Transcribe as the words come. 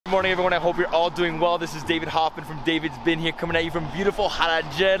Good morning, everyone. I hope you're all doing well. This is David Hoffman from Davidsbeenhere, coming at you from beautiful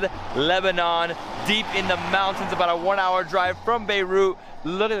Hrajel, Lebanon, deep in the mountains, about a 1-hour drive from Beirut.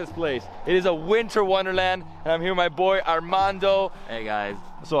 Look at this place. It is a winter wonderland, and I'm here with my boy Armando. Hey guys.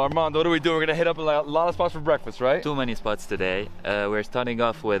 So Armando, what are we doing? We're gonna hit up a lot of spots for breakfast, right? Too many spots today. We're starting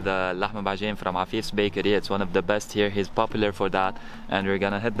off with Lahm and Ajeen from Afif's bakery. It's one of the best here. He's popular for that. And we're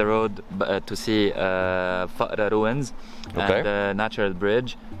gonna hit the road to see ruins and the natural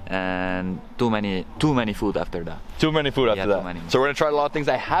bridge, and too many food after that. Too many food after that. Too many. So we're gonna try a lot of things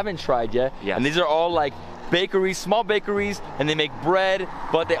I haven't tried yet. Yes. And these are all like bakeries, small bakeries, and they make bread,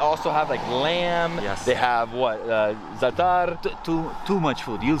 but they also have like lamb. Yes. They have what? Za'atar. Too much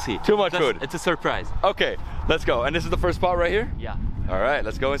food. You'll see. Too much food. It's a surprise. Okay, let's go. And this is the first spot right here? Yeah. All right,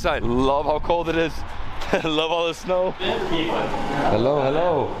 let's go inside. Love how cold it is. Love all the snow. Hello,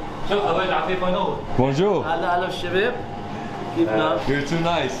 hello. Bonjour. You're too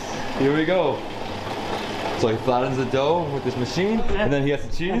nice. Here we go. So he flattens the dough with this machine, and then he has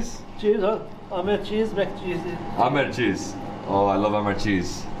the cheese. Cheese, huh? Amer cheese, make cheese. Amer cheese. Oh, I love Amer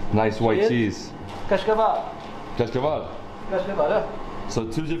cheese. Nice white cheese. Kashkaval. Kashkaval. Kashkaval, huh? So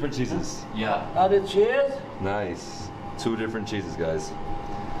 2 different cheeses. Yeah. Added cheese. Nice. 2 different cheeses, guys.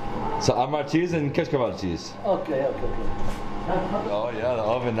 So Amer cheese and Kashkaval cheese. Okay. Oh yeah, the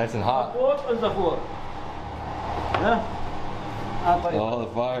oven nice and hot. Oh, the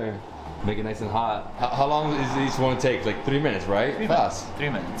fire. Make it nice and hot. How long is each one take? Like 3 minutes, right? Fast. 3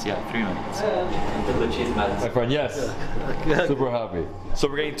 minutes, yeah, 3 minutes. Until the cheese melts. My friend, yes. Super happy. So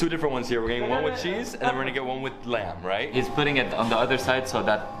we're getting 2 different ones here. We're getting one with cheese, and then we're gonna get one with lamb, right? He's putting it on the other side so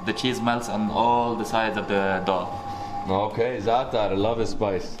that the cheese melts on all the sides of the dough. Okay, za'atar. I love this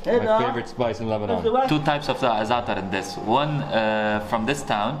spice. My favorite spice in Lebanon. 2 types of za'atar in this. One from this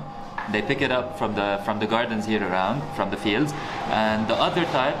town. They pick it up from the gardens here around, from the fields, and the other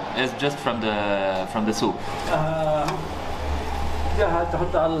type is just from the soup.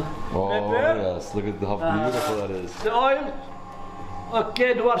 Oh yes, look at how beautiful that is. The oil.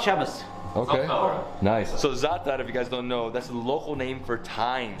 Okay, دوار شمس. Okay, nice. So za'atar, if you guys don't know, that's the local name for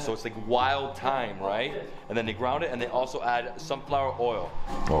thyme. So it's like wild thyme, right? And then they ground it, and they also add sunflower oil.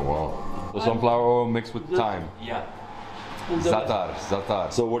 Oh wow. So sunflower oil mixed with thyme. Yeah.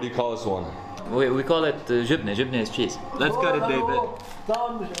 Za'atar. So what do you call this one? We call it jibne. Jibne is cheese. Let's cut it, David.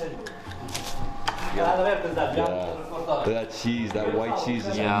 Yeah. That cheese, that white cheese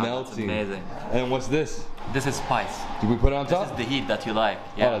is melting. Amazing. And what's this? This is spice. Do we put it on top? This is the heat that you like.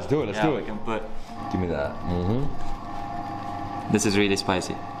 Yeah. Oh, let's do it. Let's do it. We can put. Give me that. This is really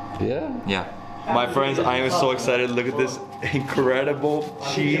spicy. Yeah? Yeah. My friends, I am so excited. Look at this incredible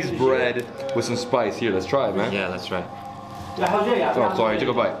cheese bread with some spice. Here, let's try it, man. Yeah, let's try. Oh, sorry, took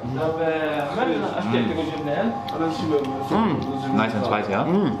a bite. Nice and spicy, huh?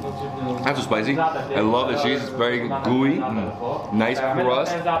 That's so spicy. I love the cheese. It's very gooey. Nice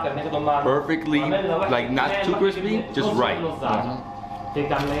crust. Perfectly, like not too crispy, just right. You want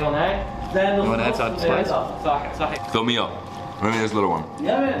to add some spice? Fill me up. Let me this little one.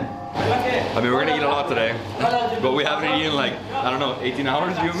 I mean, we're gonna eat a lot today, but we haven't eaten like, I don't know, 18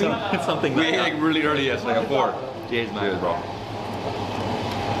 hours, you and me? Something We ate like really early yesterday, like a 4. Cheers, man. Cheers, bro.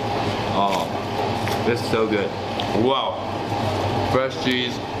 Oh, this is so good. Wow. Fresh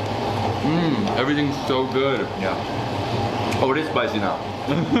cheese. Everything's so good. Yeah. Oh, it is spicy now.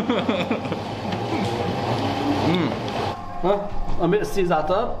 Amer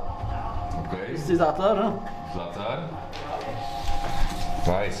za'atar. Okay. Za'atar, huh? Za'atar.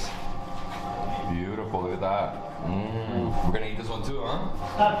 Nice. Beautiful, look at that. We're gonna eat this one too, huh?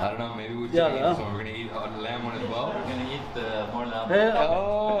 I don't know, maybe we should eat this one. We're gonna eat the lamb one as well. We're gonna eat more lamb.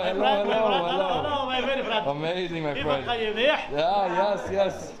 Oh, hello. my very friend. Amazing, my friend. Yeah,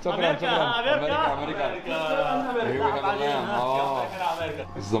 Yes. America. Here we have the lamb. Oh,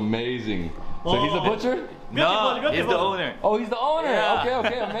 this is amazing. So he's a butcher? No, he's the owner. Oh, he's the owner. Yeah.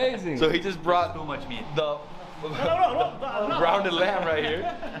 Okay, amazing. So he just brought Too much meat. the grounded lamb right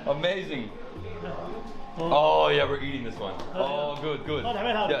here. Amazing. Oh yeah, we're eating this one. Oh, good.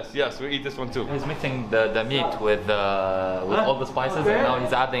 Yes, we eat this one too. He's mixing the meat with all the spices, and now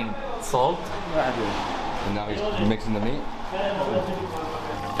he's adding salt. And now he's mixing the meat.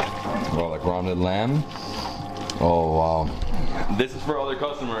 Oh, the grounded lamb. Oh wow. This is for other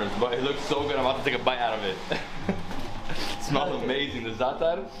customers, but it looks so good. I'm about to take a bite out of it. It smells amazing. The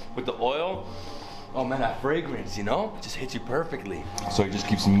za'atar with the oil. Oh man, that fragrance, you know? It just hits you perfectly. So he just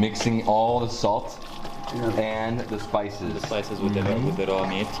keeps mixing all the salt and the spices. The spices with the raw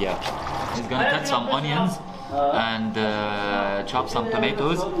meat, yeah. He's gonna cut some onions and chop some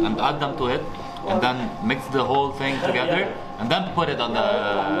tomatoes and add them to it. and then mix the whole thing together, and then put it on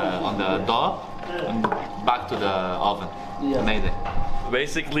the dough and back to the oven. Amazing.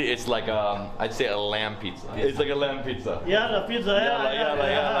 Basically, it's like I'd say a lamb pizza. It's like a lamb pizza. Yeah, pizza.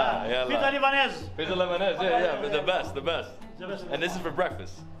 Yeah. Pizza Lebanese. Pizza Lebanese. Yeah. The best. And this is for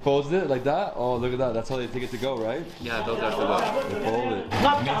breakfast. Fold it like that. Oh, look at that. That's how they take it to go, right? Yeah, those are the best. They fold it.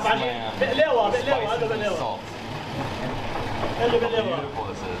 Salt. Beautiful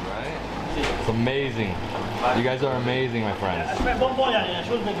this is, right? It's amazing. You guys are amazing, my friends.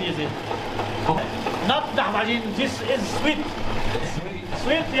 Not Ajeen, this is sweet.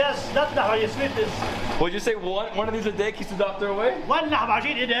 Sweet, yes, not Ajeen, sweet is. Would you say one of these a day keeps the doctor away? One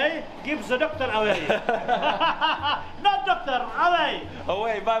Ajeen a day keeps the doctor away. Not doctor, away.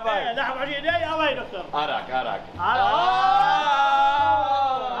 Away, bye-bye. Ajeen a day, away, doctor. Arak.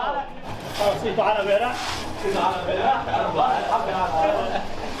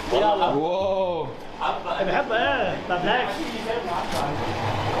 Whoa. بحبها ايه طب هيك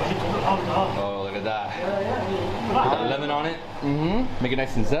Oh, look at that. Got lemon on it. Make it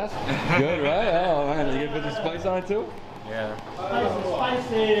nice and zest. Good, right? Oh man, you gonna put some spice on it too? Yeah.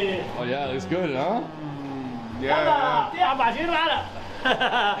 spicy. Oh yeah, looks good, huh? Yeah.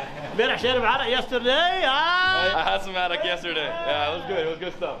 امبارح شارب عرق yesterday. I had some arak yesterday. Yeah, it was good. It was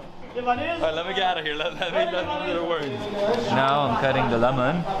good stuff. Lebanese. All right, let me get out of here. Let me do the words. Now I'm cutting the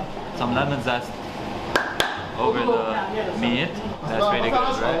lemon, some lemon zest over the meat. That's really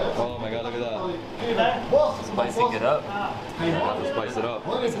good, right? Oh my god, look at that. Spicing it up. Have to spice it up.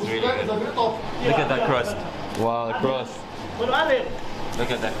 This is really good. Look at that crust. Wow, the crust. Look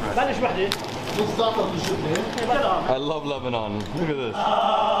at that crust. بلش وحده. I love Lebanon. Look at this.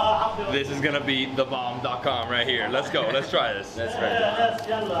 This is gonna be thebomb.com right here. Let's go. Let's try this. That's right.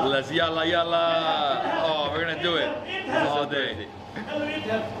 Let's yalla. Oh, we're gonna do it all day.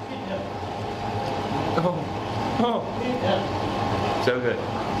 Oh. So good.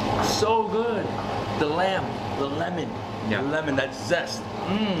 So good. The lamb, the lemon, Yeah. the lemon, that zest.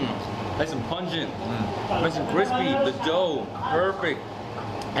 Nice and pungent. Nice and crispy. The dough, perfect.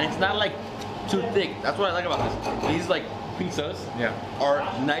 And it's not like too thick. That's what I like about this. These like pizzas are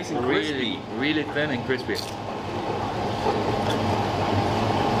nice and crispy. Really thin and crispy.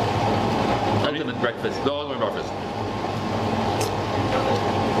 Ultimate breakfast. The ultimate breakfast.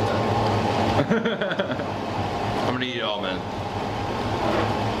 I'm gonna eat it all, man.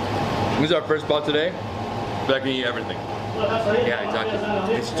 This is our first spot today, but I can eat everything. Yeah, exactly.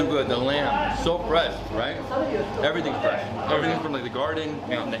 It's too good. The lamb, so fresh, right? Everything's fresh. Everything's from like the garden,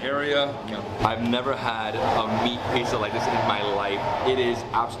 from the area. I've never had a meat pizza like this in my life. It is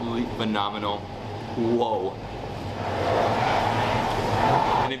absolutely phenomenal. Whoa.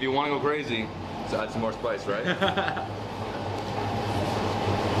 And if you want to go crazy, just add some more spice, right?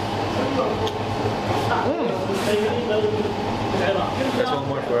 That's one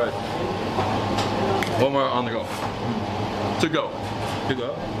more for us. One more on the go. To go.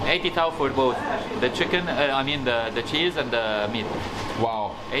 80,000 for both. The chicken, the cheese and the meat.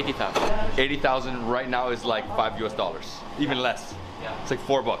 Wow. 80,000. 80,000 right now is like $5 US. Even less. Yeah. It's like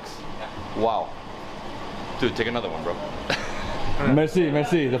 $4. Yeah. Wow. Dude, take another one, bro. Merci.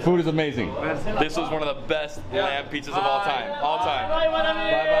 The food is amazing. This was one of the best lamb pizzas of all time.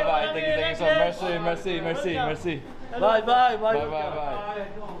 Bye. Thank you so much. Merci. Bye.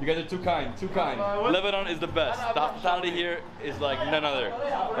 You guys are too kind. Lebanon is the best. The hospitality here is like none other.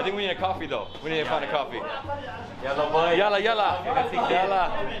 I think we need a coffee though. We need to find a coffee. Yalla.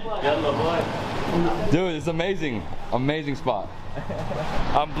 Dude, it's amazing. Amazing spot.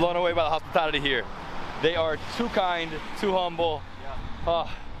 I'm blown away by the hospitality here. They are too kind, too humble.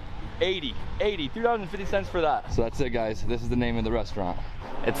 3.50 cents for that. So that's it, guys. This is the name of the restaurant.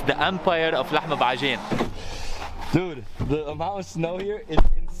 It's the empire of Lahm Ajeen. Dude, the amount of snow here is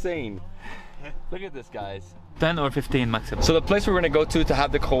insane. Look at this, guys. 10 or 15 maximum. So the place we're gonna go to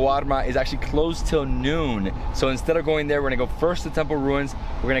have the Qawarma is actually closed till noon. So instead of going there, we're gonna go first to Temple Ruins.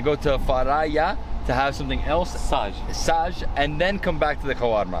 We're gonna go to Hrajel to have something else, Saj, and then come back to the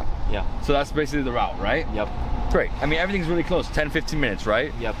Qawarma. Yeah. So that's basically the route, right? Yep. Great. I mean, everything's really close, 10-15 minutes,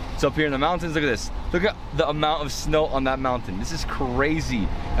 right? Yep. So up here in the mountains, look at this. Look at the amount of snow on that mountain. This is crazy.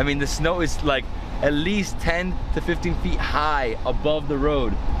 I mean, the snow is like at least 10 to 15 feet high above the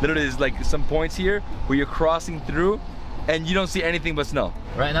road. Literally, there's like some points here where you're crossing through and you don't see anything but snow.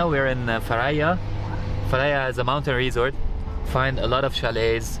 Right now we're in Hrajel. Hrajel is a mountain resort. Find a lot of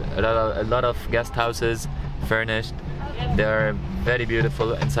chalets, a lot of guest houses, furnished. They're very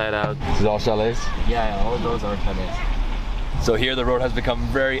beautiful inside out. This is all chalets? Yeah, all those are chalets. So here the road has become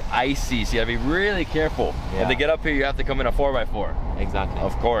very icy, so you gotta be really careful. Yeah. And to get up here, you have to come in a 4x4. Exactly.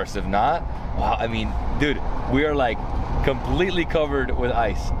 Of course, if not, wow, I mean, dude, we are like completely covered with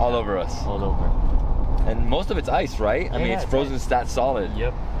ice all over us. All over. And most of it's ice, right? I mean, it's frozen that solid.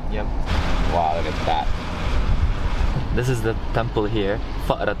 Yep. Wow, look at that. This is the temple here,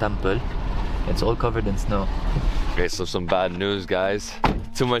 Fa'ra temple. It's all covered in snow. Okay, so some bad news, guys.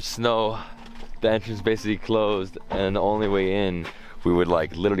 Too much snow. The entrance basically closed, and the only way in, we would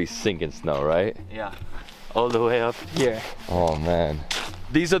like literally sink in snow, right? Yeah. All the way up here. Oh man.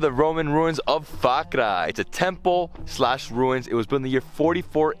 These are the Roman ruins of Fakra. It's a temple / ruins. It was built in the year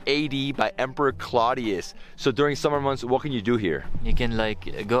 44 AD by Emperor Claudius. So during summer months, what can you do here? You can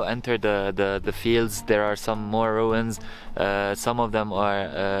like go enter the fields. There are some more ruins. Some of them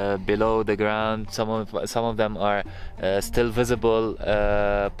are below the ground. Some of them are still visible.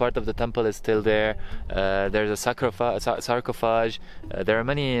 Part of the temple is still there. There's a sarcophage. There are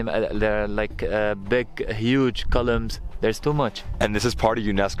many. There are like big, huge columns. There's too much. And this is part of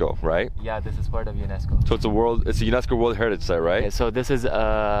UNESCO, right? Yeah, this is part of UNESCO. So it's a UNESCO World Heritage Site, right? Yeah, so this is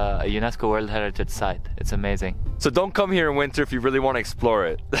a UNESCO World Heritage Site. It's amazing. So don't come here in winter if you really want to explore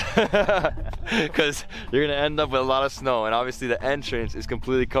it. Because you're gonna end up with a lot of snow, and obviously the entrance is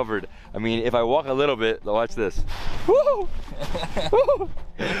completely covered. I mean, if I walk a little bit, watch this. Woo! Woo!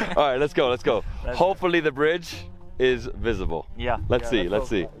 All right, let's go. Hopefully the bridge is visible. Yeah. Let's see. Let's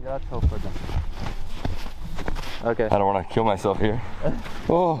hope for that. Okay. I don't want to kill myself here.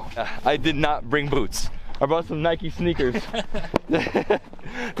 Oh, I did not bring boots. I brought some Nike sneakers.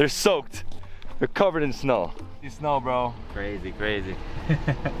 They're soaked. They're covered in snow. Snow, bro. Crazy.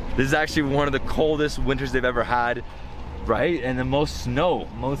 This is actually one of the coldest winters they've ever had, right? And the most snow.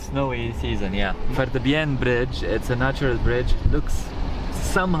 Most snowy season, yeah. For the Bien Bridge, it's a natural bridge. Looks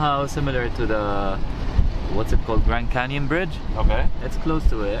somehow similar to the, what's it called, Grand Canyon Bridge. Okay. It's close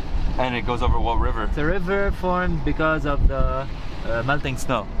to it. And it goes over what river? It's a river formed because of the melting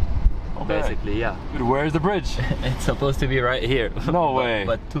snow. Okay. Basically, yeah. Dude, where's the bridge? It's supposed to be right here. No way.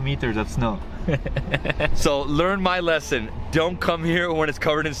 But 2 meters of snow. So learn my lesson. Don't come here when it's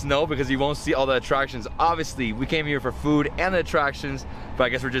covered in snow because you won't see all the attractions. Obviously, we came here for food and the attractions, but I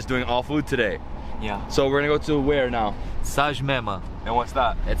guess we're just doing all food today. Yeah. So we're gonna go to where now? Saj Mema. And what's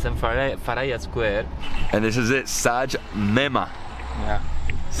that? It's in Faraya Square. And this is it, Saj Mema. Yeah.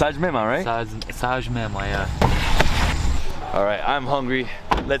 Saj Mema, right? Saj Mema, yeah. All right, I'm hungry.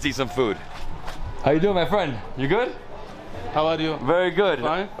 Let's eat some food. How you doing, my friend? You good? How are you? Very good.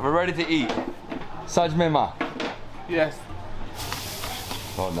 Fine. We're ready to eat. Saj Mema. Yes.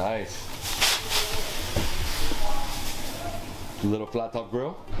 Oh, nice. Little flat top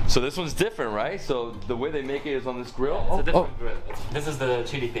grill. So this one's different, right? So the way they make it is on this grill? It's a different grill. This is the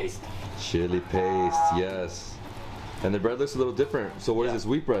chili paste. Chili paste, yes. And the bread looks a little different. So what is this,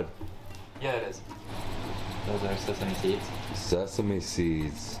 wheat bread? Yeah, it is. Those are sesame seeds. Sesame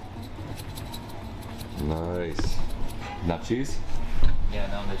seeds. Nice. Not cheese? Yeah,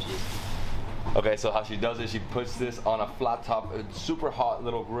 now the cheese. Okay, so how she does it, she puts this on a flat top, super hot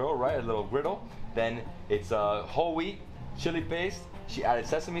little grill, right? A little griddle. Then it's whole wheat, chili paste. She added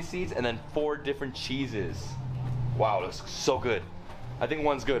sesame seeds and then 4 different cheeses. Wow, looks so good. I think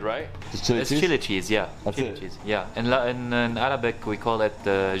one's good, right? It's chili cheese, yeah. That's chili it. cheese, yeah. In Arabic, we call it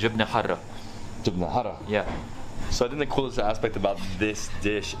jubna harra. Jubna hara. Yeah. So I think the coolest aspect about this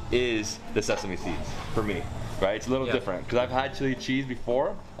dish is the sesame seeds, for me, right? It's a little different, because I've had chili cheese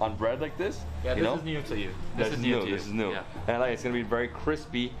before on bread like this. Yeah, you know? is new to you. This is new. This is new. Yeah. And I like it's gonna be very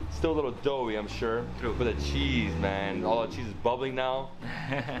crispy, still a little doughy, I'm sure. True. But the cheese, man, all the cheese is bubbling now.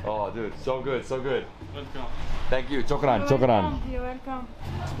 Oh, dude, so good, so good. Welcome. Thank you. Chokran, chokran. You're welcome.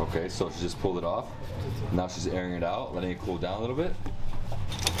 Okay, so she just pulled it off. Now she's airing it out, letting it cool down a little bit.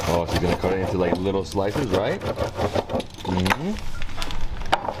 Oh, she's gonna cut it into like little slices, right?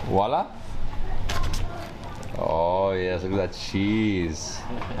 Voila. Oh yes, look at that cheese.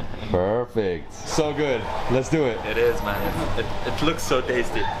 Perfect. So good. Let's do it. It is, man. It looks so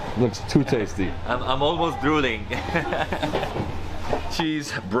tasty. Looks too tasty. I'm almost drooling.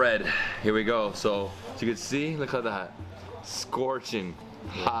 Cheese bread. Here we go. So you can see, look at that. Scorching,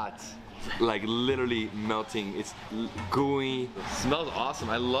 hot, like literally melting. It's gooey. Smells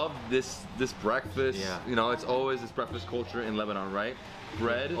awesome. I love this breakfast. Yeah. You know, it's always this breakfast culture in Lebanon, right?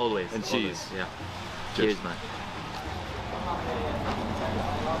 Bread Always. and cheese. Always, yeah. Cheers, man.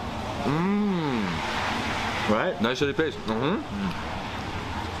 Right? Nice chili paste.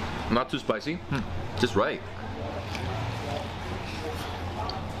 Not too spicy. Just right.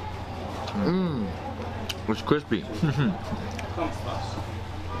 It's crispy.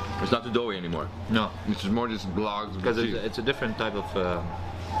 It's not too doughy anymore. No, It's just more just blogs because of cheese. it's a different type of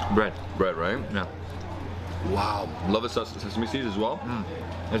bread. Bread, right? Yeah. Wow. Love the sesame seeds as well.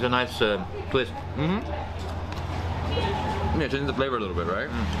 It's a nice twist. Yeah, changes the flavor a little bit, right?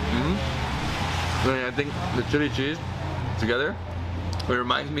 I think the chili cheese together, it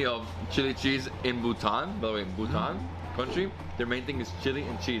reminds me of chili cheese in Bhutan. By the way, in Bhutan country, their main thing is chili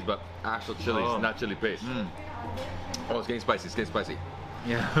and cheese, but actual chilies, not chili paste. Oh, it's getting spicy. It's getting spicy.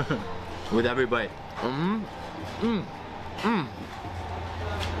 Yeah. With every bite.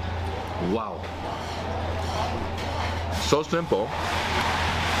 Wow. So simple,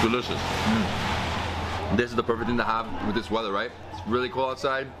 delicious. This is the perfect thing to have with this weather, right? It's really cold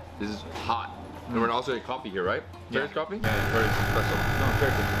outside. This is hot. And we're also getting coffee here, right? Yeah. Turkish coffee? Yeah. Or is it espresso? No,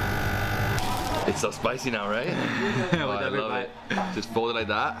 Turkish. It's so spicy now, right? Oh, I love it. Just fold it like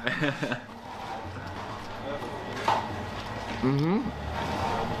that.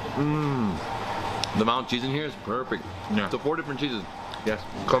 The amount of cheese in here is perfect. Yeah. So 4 different cheeses. Yes.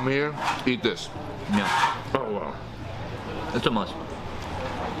 Come here, eat this. Yeah. Oh wow. It's a must.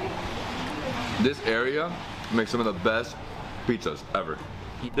 This area makes some of the best pizzas ever.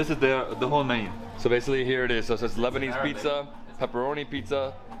 This is the whole menu. So basically here it is. So it says Lebanese Arabic. pizza, pepperoni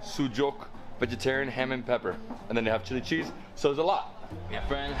pizza, sujuk, vegetarian ham and pepper. And then they have chili cheese. So there's a lot. Yeah.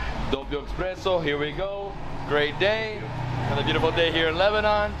 Friend, doppio espresso, here we go. Great day. Another beautiful day here in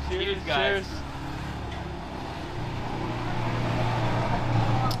Lebanon. Cheers, guys. cheers.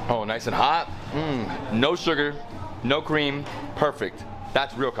 Oh, nice and hot. No sugar, no cream, perfect.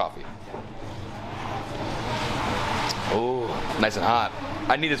 That's real coffee. Oh, nice and hot.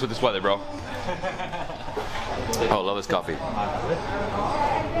 I need this with this weather, bro. Oh, love this coffee.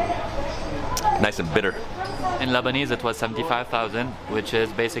 Nice and bitter. In Lebanese, it was 75,000, which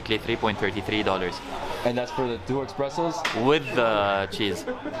is basically $3.33 And that's for the 2 espressos? with the cheese.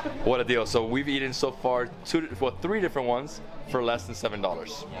 What a deal. So we've eaten so far 3 different ones for less than $7.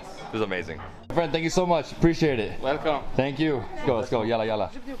 Yes. This is amazing. Friend, thank you so much. Appreciate it. Welcome. Thank you. Let's go. Yalla, yalla.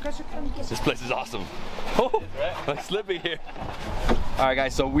 This place is awesome. Oh, I'm slipping here. All right,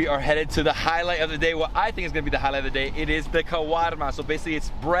 guys, so we are headed to the highlight of the day. What I think is going to be the highlight of the day, it is the Qawarma. So basically it's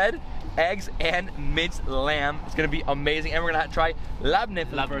bread, eggs, and minced lamb. It's going to be amazing. And we're going to try Labne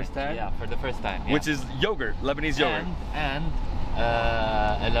for the first time. Yeah, for the first time. Yeah. Which is yogurt, Lebanese yogurt. And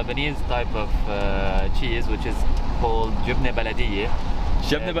a Lebanese type of cheese, which is called jibne baladiyeh.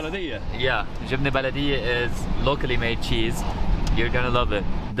 Jibne baladiyeh. Yeah, jibne baladiyeh is locally made cheese. You're gonna love it.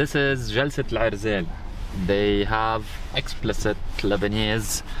 This is jalsat al-Hrajel. They have explicit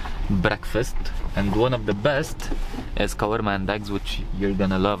Lebanese breakfast, and one of the best is Qawarma and eggs, which you're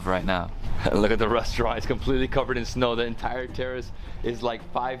gonna love right now. Look at the restaurant. It's completely covered in snow. The entire terrace is like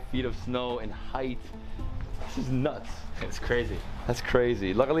 5 feet of snow in height. This is nuts. It's crazy. That's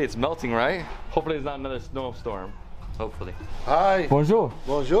crazy. Luckily it's melting, right? Hopefully it's not another snowstorm. Hopefully. Hi. Bonjour.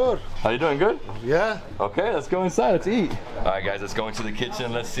 Bonjour. How you doing? Good? Yeah. Okay, let's go inside. Let's eat. All right, guys, let's go into the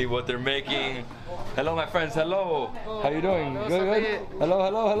kitchen. Let's see what they're making. Hello, my friends. Hello. How you doing? Good, good? Hello,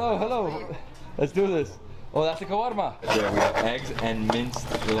 hello, hello, hello. Let's do this. Oh, that's the Qawarma. There we have eggs and minced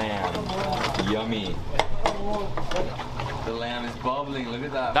lamb. Yummy. The lamb is bubbling. Look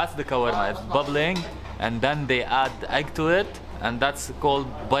at that. That's the Qawarma. It's bubbling, and then they add egg to it, and that's called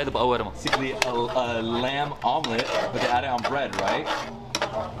bayd Qawarma. Basically a lamb omelet, but they add it on bread, right?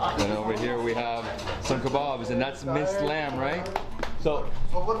 And over here we have some kebabs, and that's minced lamb, right? So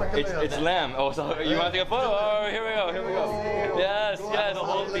it's lamb. Oh, so you want to take a photo? Oh, here we go, here we go. Yes, yes. The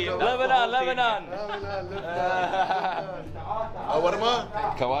whole team. Lebanon, Lebanon. Qawarma.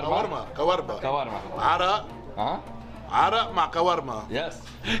 Qawarma. Qawarma. Qawarma. Araq. Huh? Araq ma qawarma. Yes.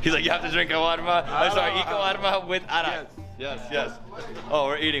 He's like, you have to drink Qawarma. I'm sorry, eat Qawarma with araq. Yes, yes. Oh,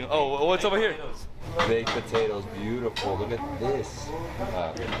 we're eating. Oh, what's over here? Baked potatoes, beautiful. Look at this.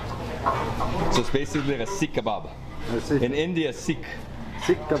 So it's basically like a Sikh kebab. In India, Sikh.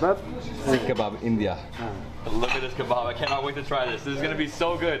 Sikh kebab. Sikh kebab, India. Look at this kebab. I cannot wait to try this. This is going to be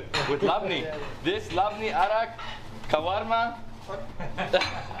so good. With labne. This labne, arak, Qawarma.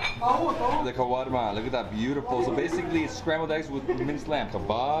 The Qawarma. Look at that. Beautiful. So basically it's scrambled eggs with minced lamb.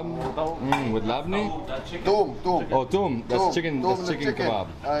 Kebab. With labne. Toom. Oh, toom. That's chicken. That's chicken kebab.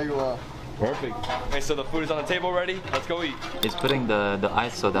 Aywa. Perfect. Okay, so the food is on the table already. Let's go eat. He's putting the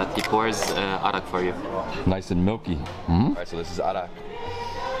ice so that he pours arak for you. Nice and milky. All right, so this is arak.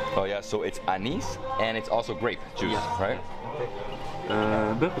 Oh yeah, so it's anise and it's also grape juice, right?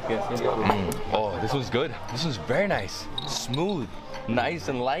 Oh, this one's good. This one's very nice. Smooth. Nice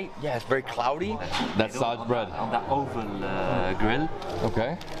and light. Yeah, it's very cloudy. That's Saj bread. On the oval grill.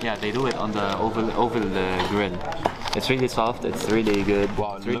 Okay. Yeah, they do it on the oval grill. It's really soft. It's really good.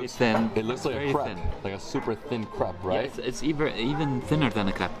 Wow, it's really thin. It looks like a very crepe, thin. like a super thin crepe, right? Yeah, it's even thinner than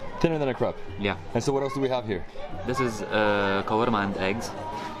a crepe. Thinner than a crepe. Yeah. And so what else do we have here? This is Qawarma and eggs.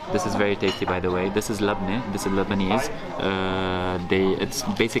 This is very tasty, by the way. This is Labne. This is Lebanese. It's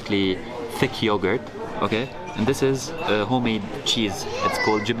basically thick yogurt. Okay. And this is homemade cheese. It's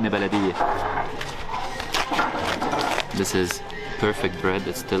called Jibne Baladiye. This is perfect bread.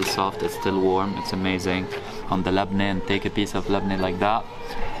 It's still soft. It's still warm. It's amazing. On the Labne, and take a piece of Labne like that.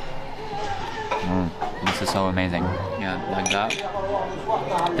 This is so amazing. Yeah, like that.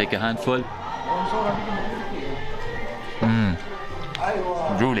 Take a handful.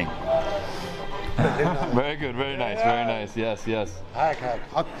 Drooling. Very good, very nice, very nice. Yes, yes. هاك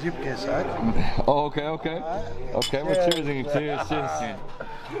حط جيب كيس هاك. Oh, okay, okay. Okay, we're cheersing. Cheers, cheers.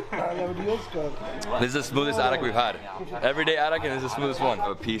 أنا بدي أذكر. This is the smoothest arak we've had. Everyday arak, and this is the smoothest one.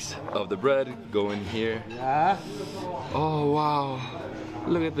 A piece of the bread, go in here. Yeah. Oh, wow.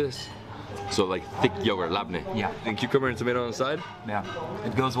 Look at this. So like thick yogurt, labne. Yeah. And cucumber and tomato on the side. Yeah.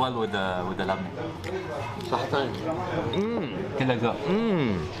 It goes well with the Labne. كلك ذوق.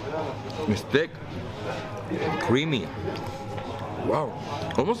 It's thick, creamy. Wow.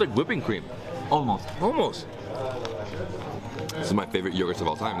 Almost like whipping cream. Almost. Almost. This is my favorite yogurts of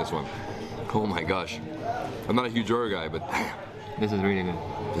all time, this one. Oh my gosh. I'm not a huge yogurt guy, but This is really good.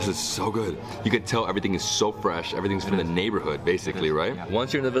 this is so good. You can tell everything is so fresh. Everything's from the neighborhood, basically, right? Yeah.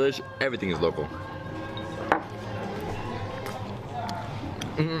 Once you're in the village, everything is local.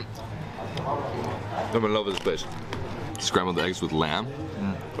 I'm in love with this place. Scrambled eggs with lamb.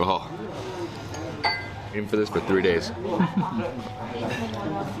 Oh. In for this for 3 days.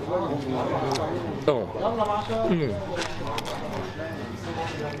 Oh.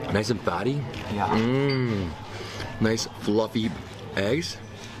 Nice and fatty. Yeah. Nice fluffy eggs.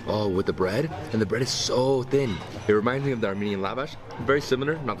 Oh, with the bread. And the bread is so thin. It reminds me of the Armenian lavash. Very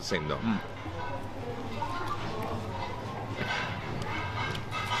similar, not the same though.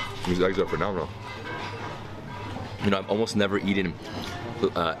 These eggs are phenomenal. You know, I've almost never eaten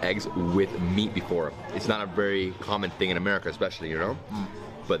eggs with meat before. It's not a very common thing in America, especially, you know?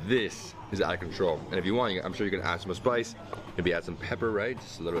 But this is out of control. And if you want, I'm sure you can add some spice. Maybe add some pepper, right?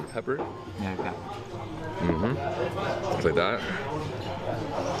 Just a little bit of pepper. Yeah, okay. Just like that.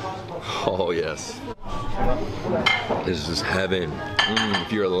 Oh, yes. This is just heaven.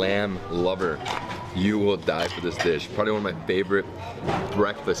 If you're a lamb lover, you will die for this dish. Probably one of my favorite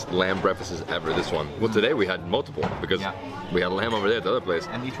lamb breakfasts ever, this one. Well, today we had multiple because we had lamb over there at the other place.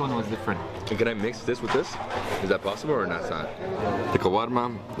 And each one was different. And can I mix this with this? Is that possible or not? The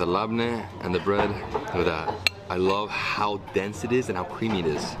qawarma, the labne, and the bread. Look at that. I love how dense it is and how creamy it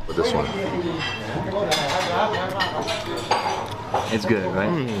is with this one. It's good,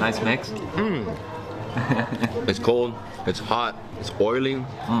 right? Nice mix. It's cold, it's hot, it's oily.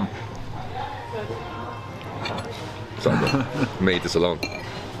 Sorry, bro. I made this alone.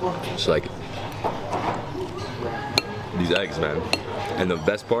 It's like these eggs, man. And the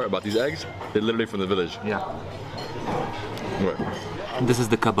best part about these eggs, they're literally from the village. Yeah. What? This is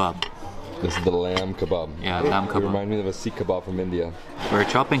the kebab. This is the lamb kebab. Yeah, lamb It kebab. reminds me of a Sikh kebab from India. We're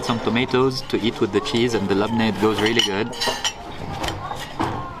chopping some tomatoes to eat with the cheese and the labne. It goes really good.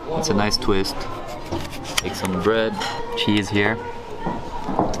 It's a nice twist. Take some bread, cheese here.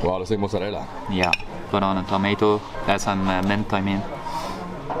 Wow, looks like mozzarella. Yeah. Put on a tomato. That's some mint, I mean.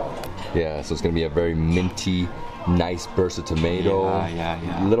 Yeah, so it's gonna be a very minty, nice burst of tomato. Yeah.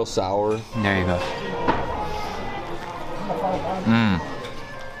 Little sour. There you go.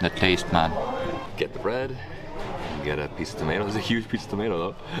 The taste, man. Get the bread. Get a piece of tomato. It's a huge piece of tomato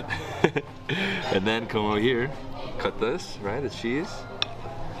though. And then come over here, cut this, right? The cheese.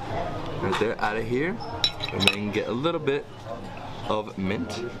 Right there, out of here. And then get a little bit of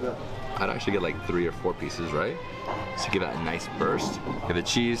mint. I'd actually get like 3 or 4 pieces, right? So give that a nice burst. Get the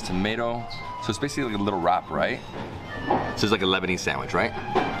cheese, tomato. So it's basically like a little wrap, right? So it's like a Lebanese sandwich, right?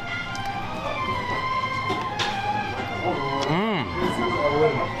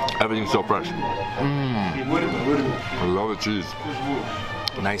 Everything's so fresh. I love the cheese.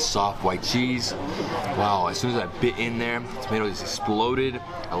 Nice soft white cheese. Wow, as soon as I bit in there, the tomato just exploded.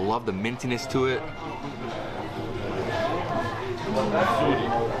 I love the mintiness to it.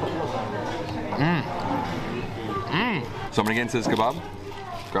 So I'm gonna get into this kebab,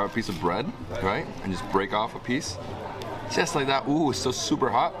 grab a piece of bread, right? And just break off a piece. Just like that. Ooh, it's still super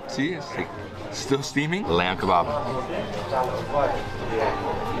hot. See, it's like still steaming. Lamb kebab.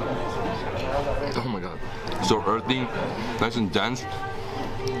 Oh my God. So earthy, nice and dense.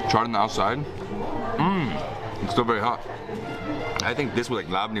 Charred on the outside. It's still very hot. I think this with like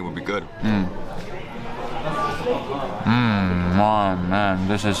labne would be good. Man,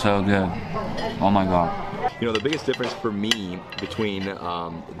 this is so good. Oh my god. You know, the biggest difference for me between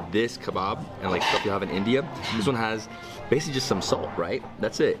this kebab and like stuff you have in India, this one has basically just some salt, right?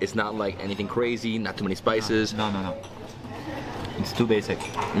 That's it. It's not like anything crazy, not too many spices. No. It's too basic.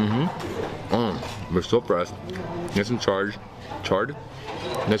 We're so fresh. Nice and charred.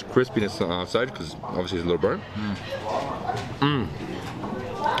 Nice crispiness on the outside because obviously it's a little burnt.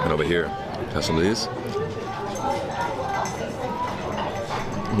 And over here, have some of these.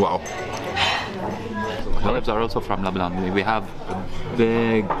 Wow. Olives are also from Lebanon. We have a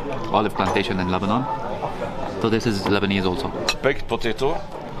big olive plantation in Lebanon. So this is Lebanese also. Baked potato.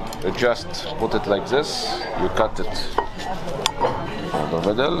 You just put it like this. You cut it in the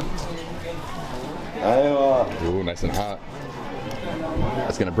middle. Ooh, nice and hot.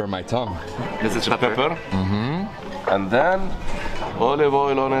 That's gonna burn my tongue. This is pepper. And then olive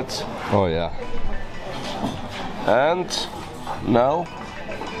oil on it. Oh yeah. And now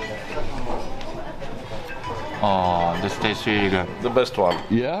Oh, this tastes really good. the best one.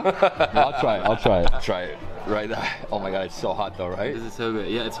 Yeah? I'll try it. Try it. Right there. Oh my god, it's so hot though, right? This is so good.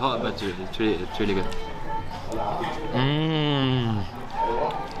 Yeah, it's hot, but it's really good.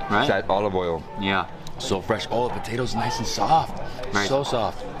 Right? That olive oil. Yeah. So fresh. Oh, the potatoes nice and soft. Right. So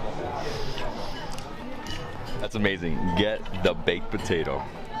soft. That's amazing. Get the baked potato.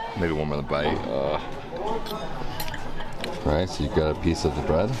 Maybe one more bite. Alright, so you got a piece of the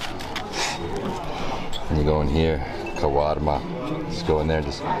bread. And you go in here, Qawarma. Just go in there,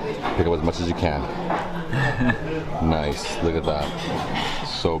 just pick up as much as you can. Nice, look at that.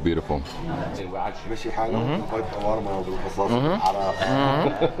 So beautiful. It's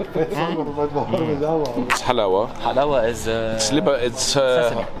halawa. Halawa is It's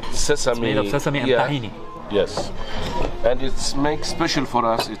sesame. made of sesame and tahini. Yes. And it's make special for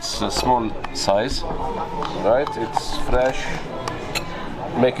us. It's a small size, right? It's fresh.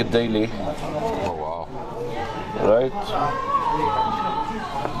 Make it daily, Oh wow. right?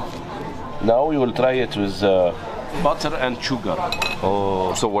 Now we will try it with butter and sugar.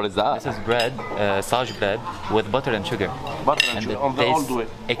 Oh, so what is that? This is bread, sage bread with butter and sugar. Butter and And sugar it on the old tastes way.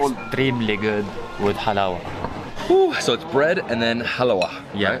 extremely good with halawa. Ooh, so it's bread and then halawa.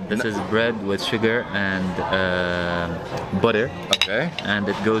 Yeah, right? this is bread with sugar and butter, Okay. and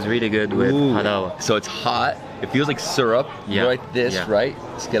it goes really good with Ooh. halawa. So it's hot. It feels like syrup. Yeah. Like this, Yeah. right?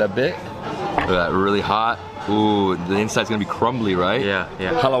 Let's get a bit. Look at that, really hot. Ooh, the inside's gonna be crumbly, right? Yeah.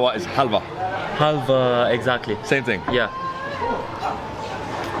 Halawa is halva. Halva, exactly. Same thing. Yeah.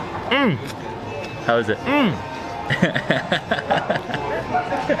 How is it?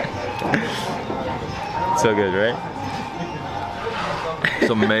 So good, right?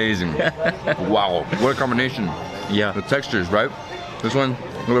 It's amazing. Wow, what a combination. Yeah. The textures, right? This one,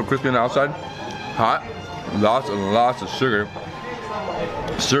 a little crispy on the outside, hot, lots and lots of sugar.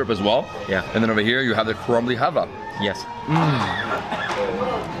 Syrup as well. Yeah. And then over here you have the crumbly halva. Yes.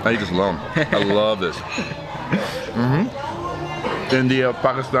 I eat this alone. I love this. India,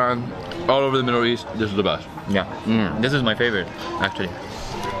 Pakistan, all over the Middle East, this is the best. Yeah. This is my favorite, actually.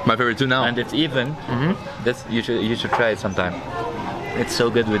 My favorite too now. And it's even. This you should try it sometime. It's so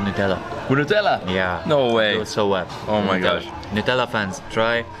good with Nutella. With Nutella? Yeah. No way. It goes so well. Oh my Nutella. gosh. Nutella fans,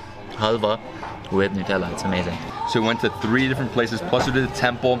 try halva with Nutella. It's amazing. So we went to 3 different places, plus we did the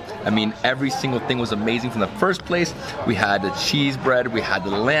temple. I mean, every single thing was amazing. From the first place, we had the cheese bread, we had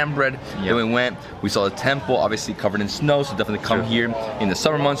the lamb bread. Then we went, we saw the temple, obviously covered in snow, so definitely come here in the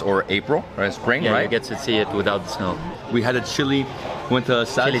summer months or April, right? Spring, Yeah, right? you get to see it without the snow. We had a chili, went to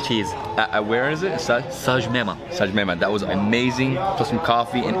Chili cheese. Where is it? Saj mema. Sajmema. That was amazing. Plus some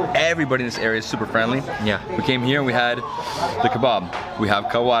coffee, and everybody in this area is super friendly. Yeah. We came here and we had the kebab. We have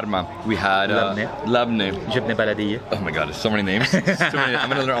Qawarma. We had Labne. Jibne baladiyya. Oh my god, there's so many names. I'm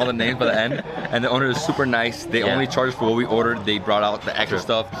gonna learn all the names by the end. And the owner is super nice. They only charged for what we ordered. They brought out the extra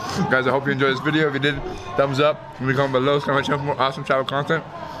stuff. Guys, I hope you enjoyed this video. If you did, thumbs up. Leave a comment below. Comment for more awesome travel content.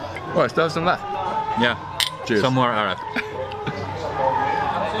 Oh, I still have some left. Yeah. Cheers. Some more Arab.